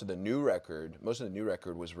 honestly, most of the new record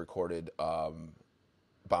was recorded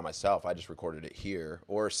by myself. I just recorded it here,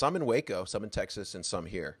 or some in Waco, some in Texas, and some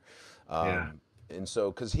here. Yeah. And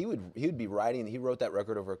so, because he would be writing, he wrote that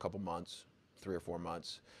record over a couple months, 3 or 4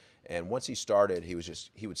 months, and once he started, he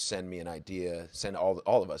would send me an idea, send all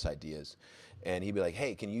of us ideas, and he'd be like,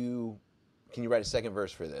 hey, can you write a second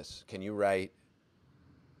verse for this? Can you write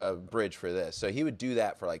a bridge for this? So he would do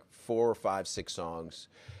that for like 4 or 5, 6 songs,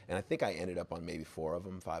 and I think I ended up on maybe 4 of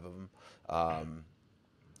them, 5 of them.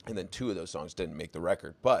 And then 2 of those songs didn't make the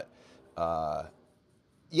record. But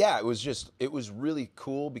yeah, it was really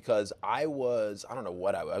cool because I don't know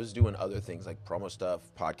what I was doing other things like promo stuff,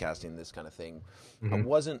 podcasting, this kind of thing. I Hmm.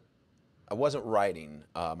 wasn't I wasn't writing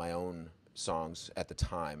my own songs at the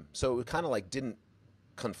time, so it kind of like didn't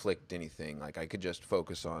conflict anything. Like I could just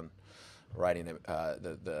focus on writing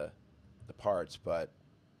the parts. But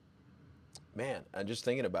man, I'm just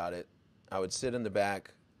thinking about it. I would sit in the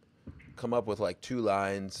back, come up with like 2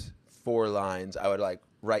 lines, 4 lines. I would like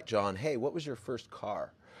write John, hey, what was your first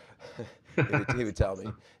car? He would tell me.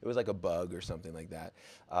 It was like a Bug or something like that.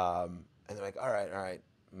 And they're like, all right,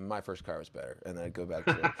 my first car was better. And then I'd go back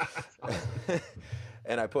to That's awesome. it.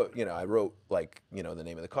 And I wrote like, the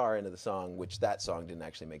name of the car into the song, which that song didn't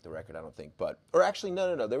actually make the record, I don't think. Or actually,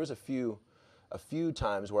 no. There was a few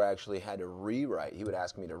times where I actually had to rewrite. He would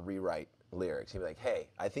ask me to rewrite lyrics. He'd be like, hey,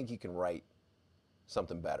 I think you can write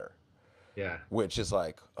something better. Yeah. Which is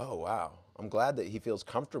like, oh wow, I'm glad that he feels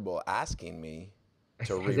comfortable asking me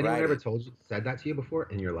to Has anyone rewrite ever it. said that to you before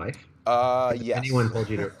in your life? Has Yes. anyone told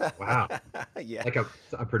you to? Wow. Yeah. Like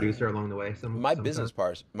a producer along the way, sometimes.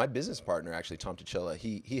 My business partner actually, Tom Tichilla,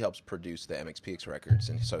 he helps produce the MXPX records,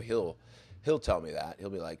 and so he'll tell me that. He'll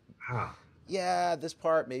be like, Wow. yeah, this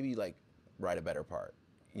part, maybe like write a better part.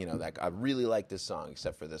 Like I really like this song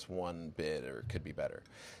except for this one bit, or it could be better.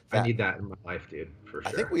 I That need that in my life, dude, for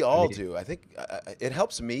I think sure. we I all need. do. I think it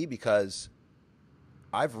helps me because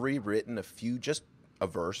I've rewritten a few, just a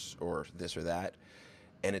verse or this or that,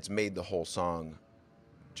 and it's made the whole song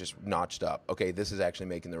just notched up. Okay, this is actually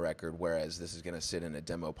making the record, whereas this is going to sit in a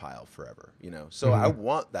demo pile forever, you know? So I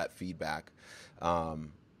want that feedback,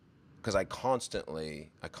 because I constantly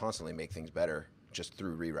make things better just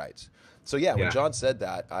through rewrites. So yeah, when John said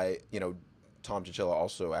that, Tom Chinchilla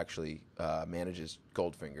also actually manages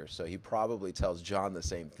Goldfinger, so he probably tells John the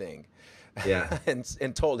same thing. Yeah.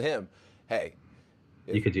 and told him, hey,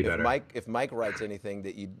 you could do better. If Mike writes anything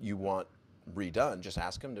that you want redone, just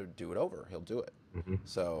ask him to do it over. He'll do it.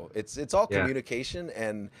 So it's all communication,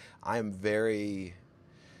 and I'm not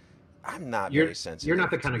very sensitive. You're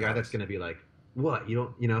not the kind of guy that's going to be like, what?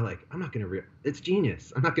 You don't, like, I'm not going to it's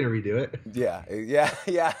genius. I'm not going to redo it.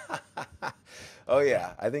 Yeah. Oh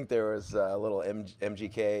yeah. I think there was a little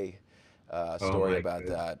MGK story about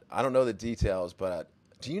that. I don't know the details, but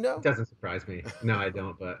do you know? It doesn't surprise me. No, I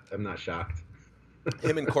don't, but I'm not shocked.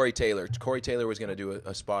 Him and Corey Taylor. Corey Taylor was going to do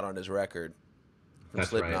a spot on his record from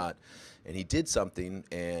Slipknot. Right. And he did something,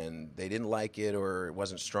 and they didn't like it, or it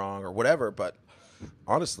wasn't strong, or whatever. But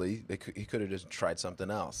honestly, he could have just tried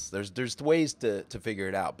something else. There's ways to figure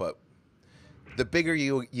it out. But the bigger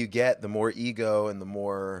you get, the more ego and the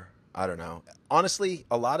more, I don't know. Honestly,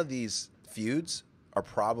 a lot of these feuds are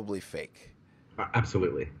probably fake.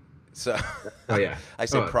 Absolutely. So, yeah. I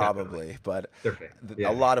said probably, definitely. But they're fake.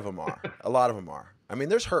 A lot of them are. A lot of them are. I mean,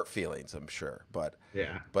 there's hurt feelings, I'm sure, but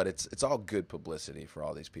but it's all good publicity for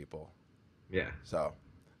all these people. Yeah. So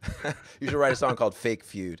you should write a song called "Fake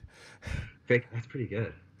Feud." Fake. That's pretty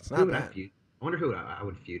good. It's not bad. I wonder who I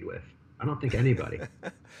would feud with. I don't think anybody.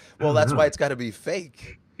 Well, that's why it's got to be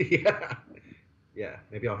fake. Yeah. Yeah.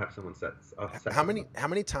 Maybe I'll have someone set. How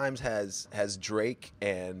many times has Drake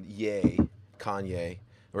and Kanye,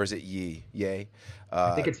 or is it Ye?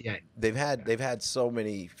 I think it's Ye. They've had so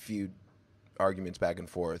many feud arguments back and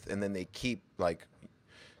forth, and then they keep like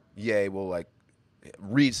Ye will like.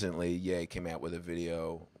 Recently, Ye came out with a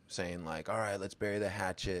video saying like, all right, let's bury the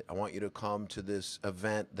hatchet. I want you to come to this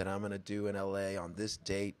event that I'm going to do in LA on this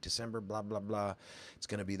date, December, blah, blah, blah. It's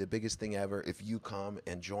going to be the biggest thing ever if you come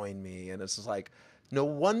and join me. And it's just like, no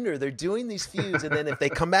wonder they're doing these feuds. And then if they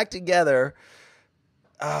come back together,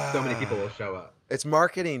 so many people will show up. It's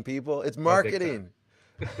marketing, people. It's marketing.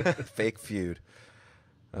 Fake feud.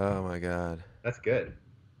 Oh my God. That's good.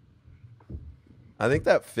 I think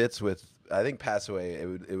that fits with, I think Pass Away, it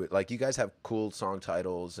would like, you guys have cool song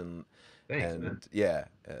titles and thanks, man. Yeah,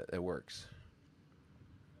 it works.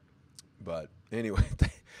 But anyway,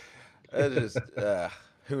 it's just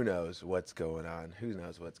who knows what's going on? Who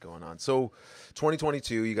knows what's going on? So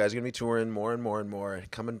 2022, you guys are gonna be touring more and more and more,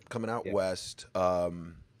 coming out west.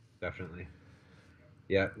 Definitely.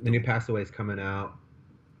 Yeah, the new Pass Away is coming out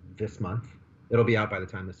this month. It'll be out by the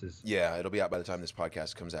time this is. Yeah, it'll be out by the time this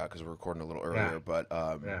podcast comes out because we're recording a little earlier. But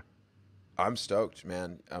I'm stoked,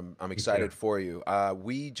 man. I'm excited for you.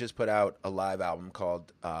 We just put out a live album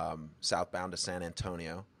called Southbound to San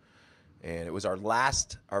Antonio, and it was our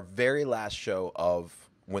very last show of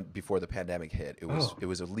before the pandemic hit. It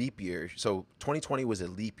was a leap year. So 2020 was a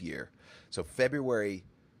leap year. So February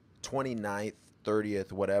 29th,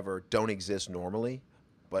 30th, whatever, don't exist normally.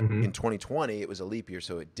 But in 2020, it was a leap year,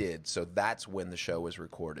 so it did. So that's when the show was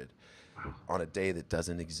recorded on a day that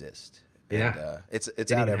doesn't exist. Yeah, and,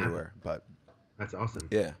 it's out everywhere. But that's awesome.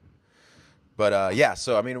 Yeah, but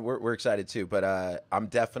so I mean, we're excited too. But I'm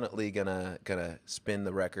definitely gonna spin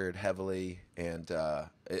the record heavily, and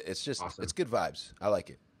it's just awesome. It's good vibes. I like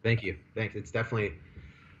it. Thank you. Thanks. It's definitely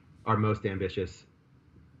our most ambitious.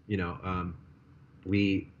 The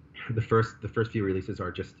first few releases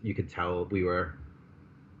are just, you could tell we were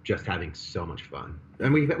just having so much fun,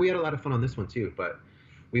 and we had a lot of fun on this one too. But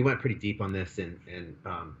we went pretty deep on this, and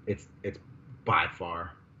it's by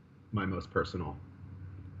far my most personal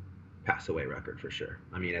Pass Away record for sure.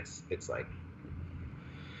 I mean, it's like,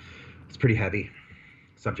 it's pretty heavy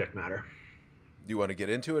subject matter. Do you want to get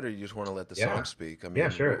into it, or you just want to let the song speak? I mean, yeah,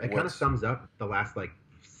 sure. It kind of sums up the last like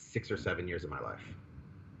 6 or 7 years of my life.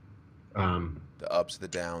 The ups, the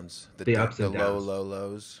downs, the ups and downs. low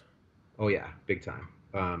lows. Oh yeah, big time.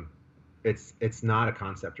 It's not a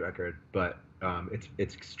concept record, but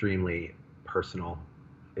it's extremely personal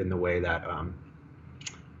in the way that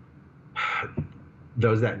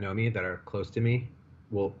those that know me, that are close to me,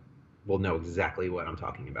 will know exactly what I'm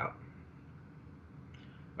talking about.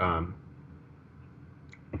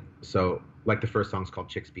 So like the first song's called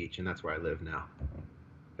Chicks Beach, and that's where I live now.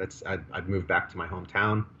 I've moved back to my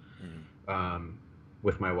hometown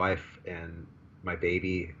with my wife and my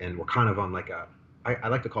baby, and we're kind of on like I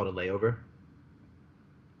like to call it a layover.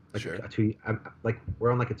 Like sure.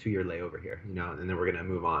 We're on like a 2-year layover here, and then we're gonna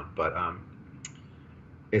move on. But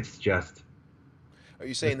it's just. Are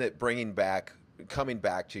you saying that coming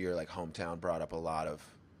back to your like hometown brought up a lot of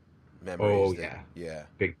Oh memories that, yeah,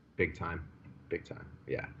 yeah. big time, big time.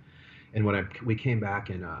 Yeah. And when we came back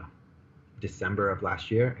in December of last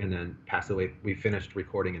year, and then passed away. We finished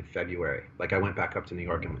recording in February. Like I went back up to New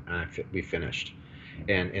York, and we finished.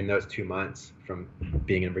 And in those 2 months from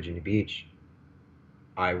being in Virginia Beach,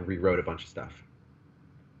 I rewrote a bunch of stuff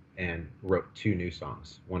and wrote 2 new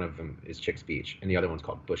songs. One of them is Chicks Beach, and the other one's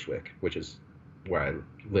called Bushwick, which is where I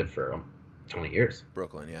lived for 20 years.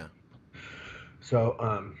 Brooklyn, yeah. So,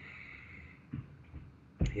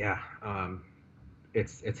 yeah,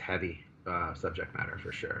 it's heavy subject matter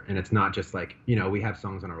for sure, and it's not just like we have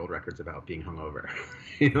songs on our old records about being hungover,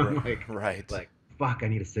 Right. like fuck, I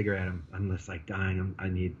need a cigarette. I'm just like dying. I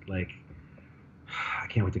need like I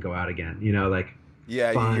can't wait to go out again. Like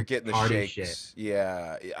Yeah, you're fun getting the party shakes. shit,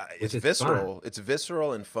 Yeah, it's which is visceral. fun. It's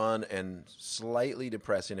visceral and fun and slightly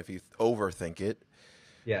depressing if you overthink it,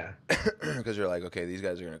 Yeah. because you're like, okay, these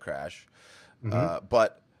guys are gonna crash. Hmm.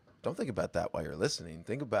 But don't think about that while you're listening.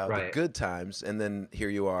 Think about the Right. good times, and then here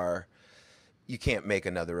you are. You can't make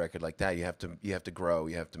another record like that. You have to grow.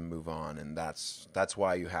 You have to move on, and that's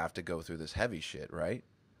why you have to go through this heavy shit, right?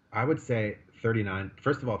 I would say 39.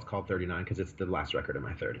 First of all, it's called 39 because it's the last record in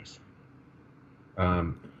my 30s.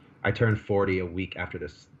 Um, I turned 40 a week after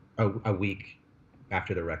this, a week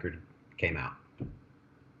after the record came out.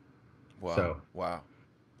 Wow, So wow.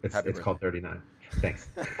 it's Happy called birthday. 39. Thanks.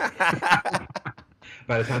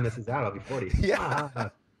 By the time this is out, I'll be 40. Yeah,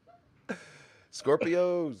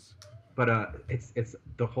 Scorpios. But it's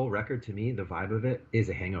the whole record to me. The vibe of it is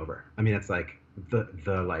a hangover. I mean, it's like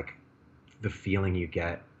the feeling you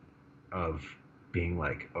get of being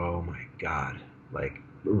like, oh my god, like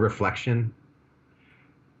reflection.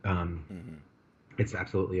 Hmm. It's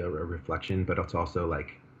absolutely a reflection, but it's also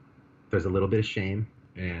like there's a little bit of shame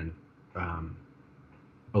and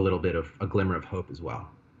a little bit of a glimmer of hope as well.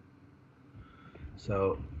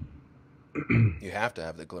 So You have to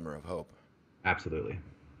have the glimmer of hope. absolutely,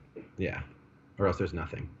 yeah, or else there's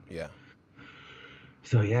nothing. Yeah.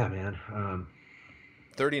 So yeah, man.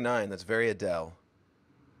 39. That's very Adele.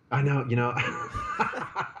 I know,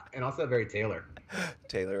 and also very Taylor.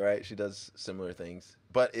 Taylor, right? She does similar things.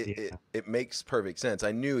 But it, Yeah. it, it makes perfect sense.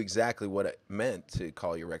 I knew exactly what it meant to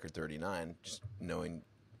call your record 39, just knowing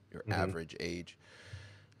your Hmm. average age.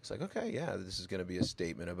 It's like, okay, yeah, this is going to be a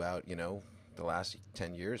statement about, the last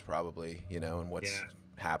 10 years probably, and what's Yeah.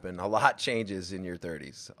 happened. A lot changes in your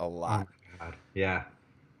 30s. A Oh lot. my God. Yeah.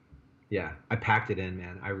 Yeah. I packed it in,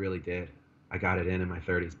 man. I really did. I got it in my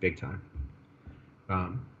 30s, big time.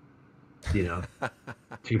 Um, you know,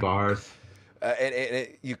 2 bars.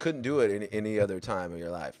 You couldn't do it in any other time of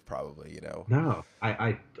your life, probably, No, I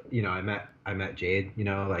met Jade,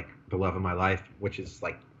 like the love of my life, which is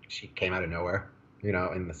like she came out of nowhere,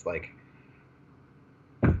 and this like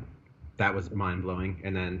that was mind blowing.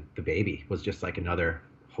 And then the baby was just like another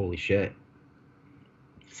holy shit.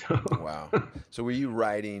 So Wow. So were you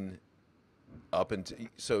writing up until,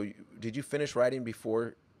 so did you finish writing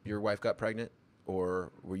before your wife got pregnant?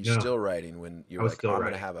 Or were you no, still writing when you I were was like, still I'm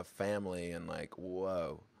going to writing. have a family and like,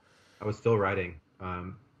 whoa. I was still writing.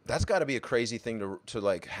 That's got to be a crazy thing to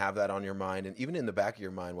like have that on your mind. And even in the back of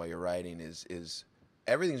your mind while you're writing is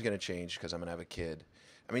everything's going to change because I'm going to have a kid.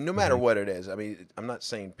 I mean, no matter Mhm. what it is. I mean, I'm not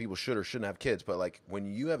saying people should or shouldn't have kids, but like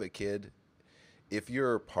when you have a kid, if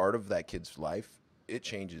you're part of that kid's life, it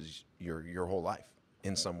changes your whole life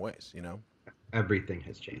in some ways. Everything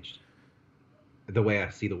has changed. The way I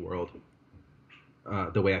see the world,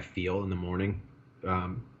 the way I feel in the morning,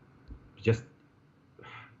 um, just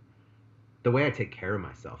the way I take care of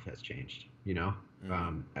myself has changed.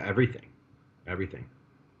 Hmm. Everything, everything.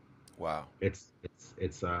 Wow. It's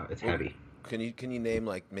Well, heavy. can you name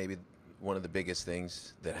like maybe one of the biggest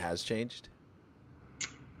things that has changed?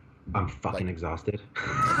 I'm fucking Like exhausted.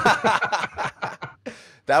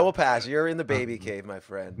 that will pass. You're in the baby um, cave, my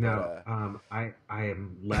friend. But no, I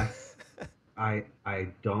am less. I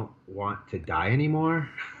don't want to die anymore.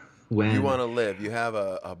 you When want to live. You have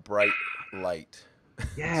a bright light to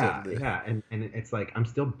Yeah, live. yeah, and it's like I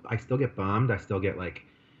still get bummed. I still get like,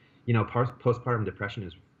 postpartum depression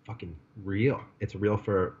is fucking real. It's real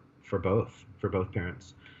for both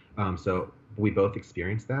parents. So we both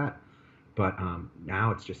experienced that, but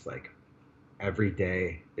now it's just like every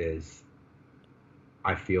day is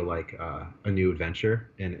I feel like a new adventure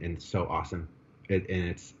and it's so awesome. And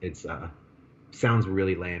it's sounds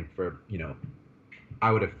really lame for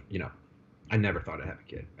I would have I never thought I'd have a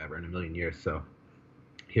kid ever in a million years. So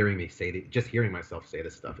just hearing myself say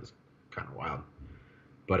this stuff is kind of wild.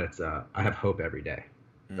 But it's I have hope every day,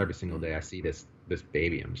 every single Mm-hmm. day. I see this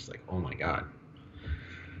baby, I'm just like, oh my god.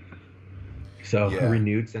 So a Yeah.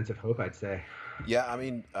 renewed sense of hope, I'd say. Yeah, I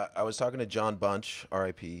mean, I was talking to John Bunch,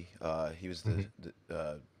 R.I.P. He was Hmm.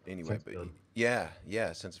 anyway, but Sensefield. yeah,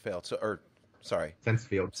 yeah, Sense of Fail. So, or sorry,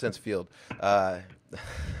 Sensefield. Sense Field. Uh,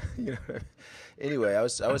 you know, anyway, I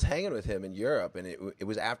was hanging with him in Europe, and it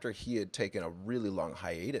was after he had taken a really long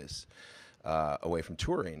hiatus away from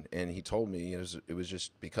touring, and he told me it was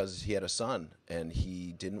just because he had a son and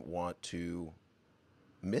he didn't want to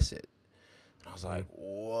miss it. I was Hmm. like,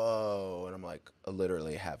 whoa. And I'm like, I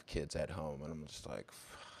literally have kids at home. And I'm just like,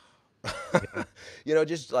 Yeah.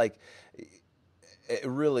 just like, it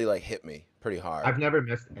really like hit me pretty hard. I've never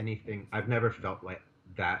missed anything. I've never felt like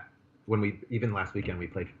that. When we, even last weekend, we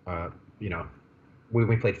played, you know, when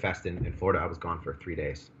we played Fest in Florida, I was gone for 3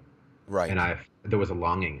 days. And Right. there was a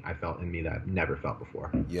longing I felt in me that I've never felt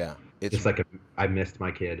before. Yeah. Just like I missed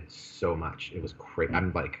my kid so much. It was crazy.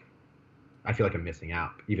 I'm like, I feel like I'm missing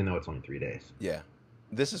out, even though it's only 3 days. Yeah.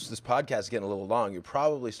 This podcast is getting a little long. You're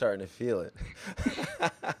probably starting to feel it.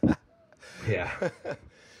 Yeah.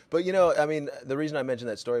 But I mean, the reason I mentioned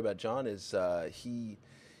that story about John is he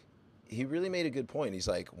really made a good point. He's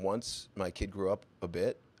like, once my kid grew up a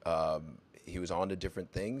bit, he was on to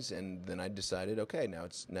different things, and then I decided, okay,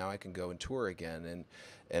 now I can go and tour again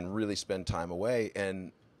and really spend time away,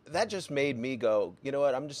 and that just made me go, you know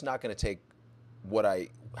what? I'm just not going to take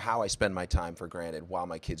how I spend my time for granted while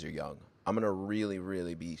my kids are young. I'm going to really,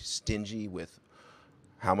 really be stingy with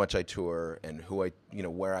how much I tour and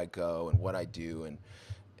where I go and what I do,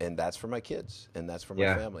 and that's for my kids and that's for my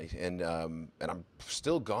Yeah. family, and I'm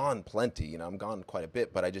still gone plenty. I'm gone quite a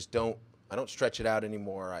bit, but I don't stretch it out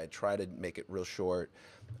anymore. I try to make it real short,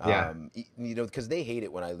 Yeah. because they hate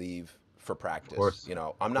it when I leave for Of practice. course. I'm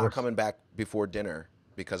Of not course. coming back before dinner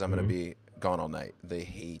because I'm going to Hmm. be gone all night. They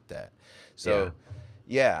hate that. Yeah. So,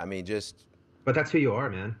 yeah, I mean, just But that's who you are,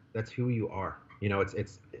 man. That's who you are.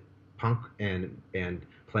 It's punk and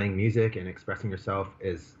playing music and expressing yourself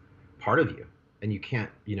is part of you. And you can't,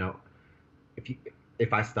 if you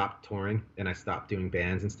if I stopped touring and I stopped doing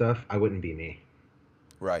bands and stuff, I wouldn't be me.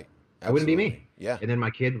 right. I wouldn't be Absolutely. me. Yeah. And then my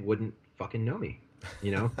kid wouldn't fucking know me,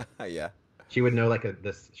 you know? Yeah. She would know like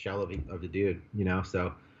this shell of the dude.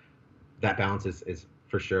 So that balance is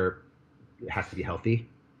for sure, it has to be healthy,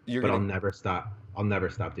 You're but gonna I'll never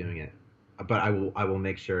stop doing it. But I will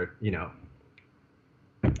make sure, you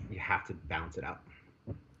have to balance it out.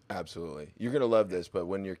 Absolutely. You're gonna love this, but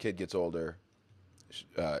when your kid gets older,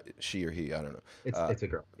 she or he, I don't know, It's a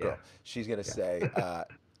girl. Yeah. girl, she's gonna Yeah. say,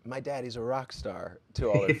 "My daddy's a rock star" to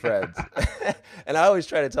all her friends, and I always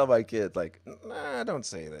try to tell my kids, like, "Nah, don't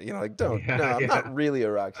say that. Like, don't. No, Yeah. I'm Yeah. not really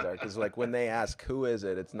a rock star." Because like when they ask who is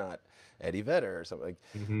it, it's not Eddie Vedder or something.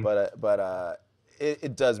 Hmm. But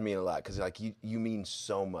it does mean a lot because like you mean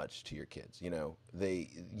so much to your kids.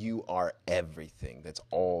 You are everything. That's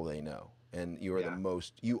all they know. And you are the Yeah.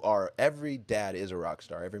 most. Every dad is a rock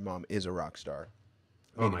star. Every mom is a rock star.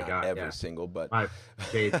 Oh Maybe my not God. every Yeah. single, but My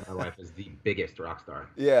Jade, my wife, is the biggest rock star.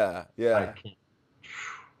 yeah, I yeah. can't.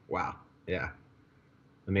 Wow. Yeah.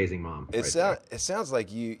 Amazing mom It right there. sounds it sounds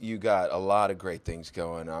like you got a lot of great things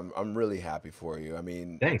going. I'm really happy for you. I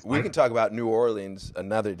mean, Thanks, we can Mike. talk about New Orleans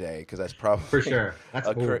another day because that's For probably sure. That's,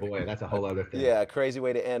 a, oh cra- boy, that's a a whole other thing. yeah, a crazy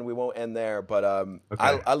way to end. We won't end there, but Okay.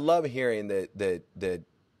 I love hearing that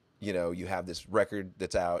you have this record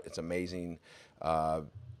that's out. It's amazing, uh,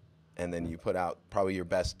 and then you put out probably your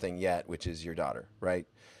best thing yet, which is your daughter, right?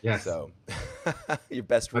 Yes. So your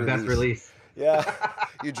best My best release. release. Yeah,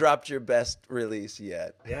 you dropped your best release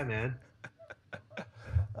yet. Yeah, man.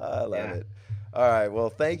 I love Yeah. it. All right. Well,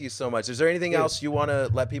 thank you so much. Is there anything Dude. else you want to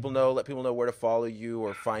let people know? Let people know where to follow you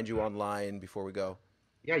or find you online before we go.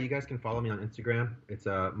 Yeah, you guys can follow me on Instagram. It's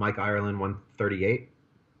Mike Ireland 138.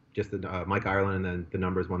 Just the Mike Ireland and then the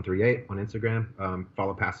number is 138 on Instagram.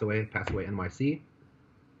 Follow Passaway NYC.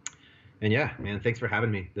 And yeah, man, thanks for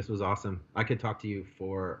having me. This was awesome. I could talk to you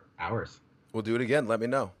for hours. We'll do it again. Let me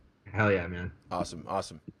know. Hell yeah, man. Awesome.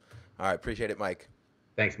 Awesome. All right. Appreciate it, Mike.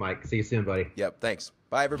 Thanks, Mike. See you soon, buddy. Yep. Thanks.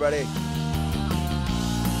 Bye, everybody.